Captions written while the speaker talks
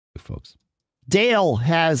folks. Dale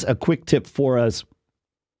has a quick tip for us.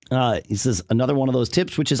 He says, another one of those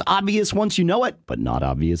tips, which is obvious once you know it, but not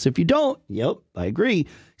obvious if you don't. Yep, I agree. He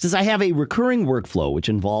says, I have a recurring workflow, which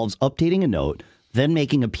involves updating a note, then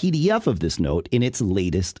making a PDF of this note in its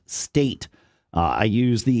latest state. I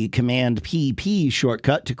use the Command PP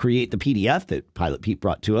shortcut to create the PDF that Pilot Pete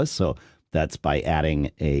brought to us. So that's by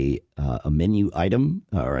adding a menu item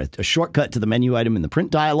or a shortcut to the menu item in the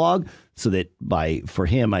print dialog, so that for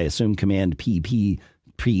him, I assume Command PP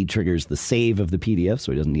pre-triggers the save of the PDF,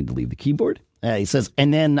 so he doesn't need to leave the keyboard. He says,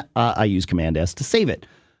 and then I use Command S to save it.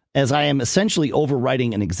 As I am essentially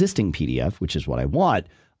overwriting an existing PDF, which is what I want,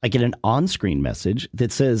 I get an on-screen message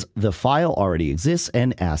that says the file already exists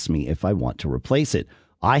and asks me if I want to replace it.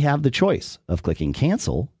 I have the choice of clicking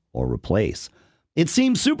cancel or replace. It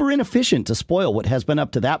seems super inefficient to spoil what has been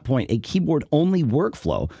up to that point a keyboard-only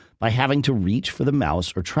workflow by having to reach for the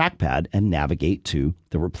mouse or trackpad and navigate to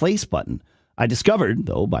the replace button. I discovered,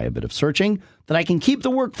 though, by a bit of searching, that I can keep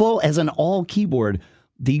the workflow as an all-keyboard.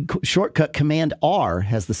 The shortcut Command R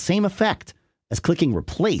has the same effect as clicking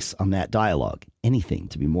replace on that dialog. Anything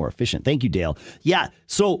to be more efficient. Thank you, Dale. Yeah,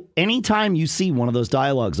 so anytime you see one of those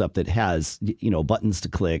dialogues up that has, buttons to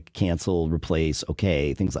click, cancel, replace,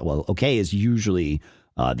 okay, things like, well, okay is usually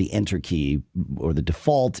the enter key, or the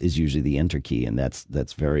default is usually the enter key, and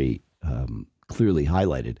that's very clearly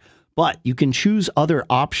highlighted. But you can choose other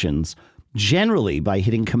options generally by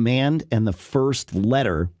hitting Command and the first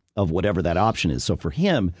letter of whatever that option is. So for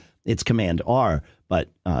him, it's Command R, but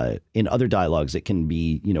in other dialogues, it can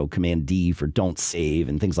be, Command D for don't save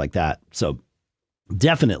and things like that. So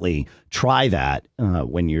definitely try that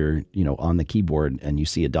when you're, on the keyboard and you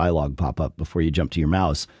see a dialogue pop up before you jump to your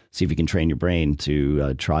mouse. See if you can train your brain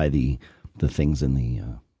to try the things in the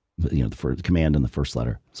the command in the first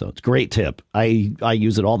letter. So it's a great tip. I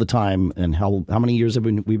use it all the time. And how many years have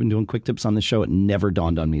we been doing quick tips on this show? It never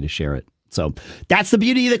dawned on me to share it. So that's the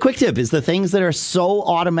beauty of the quick tip, is the things that are so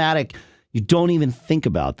automatic, you don't even think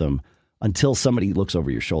about them until somebody looks over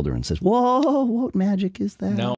your shoulder and says, whoa, what magic is that? No.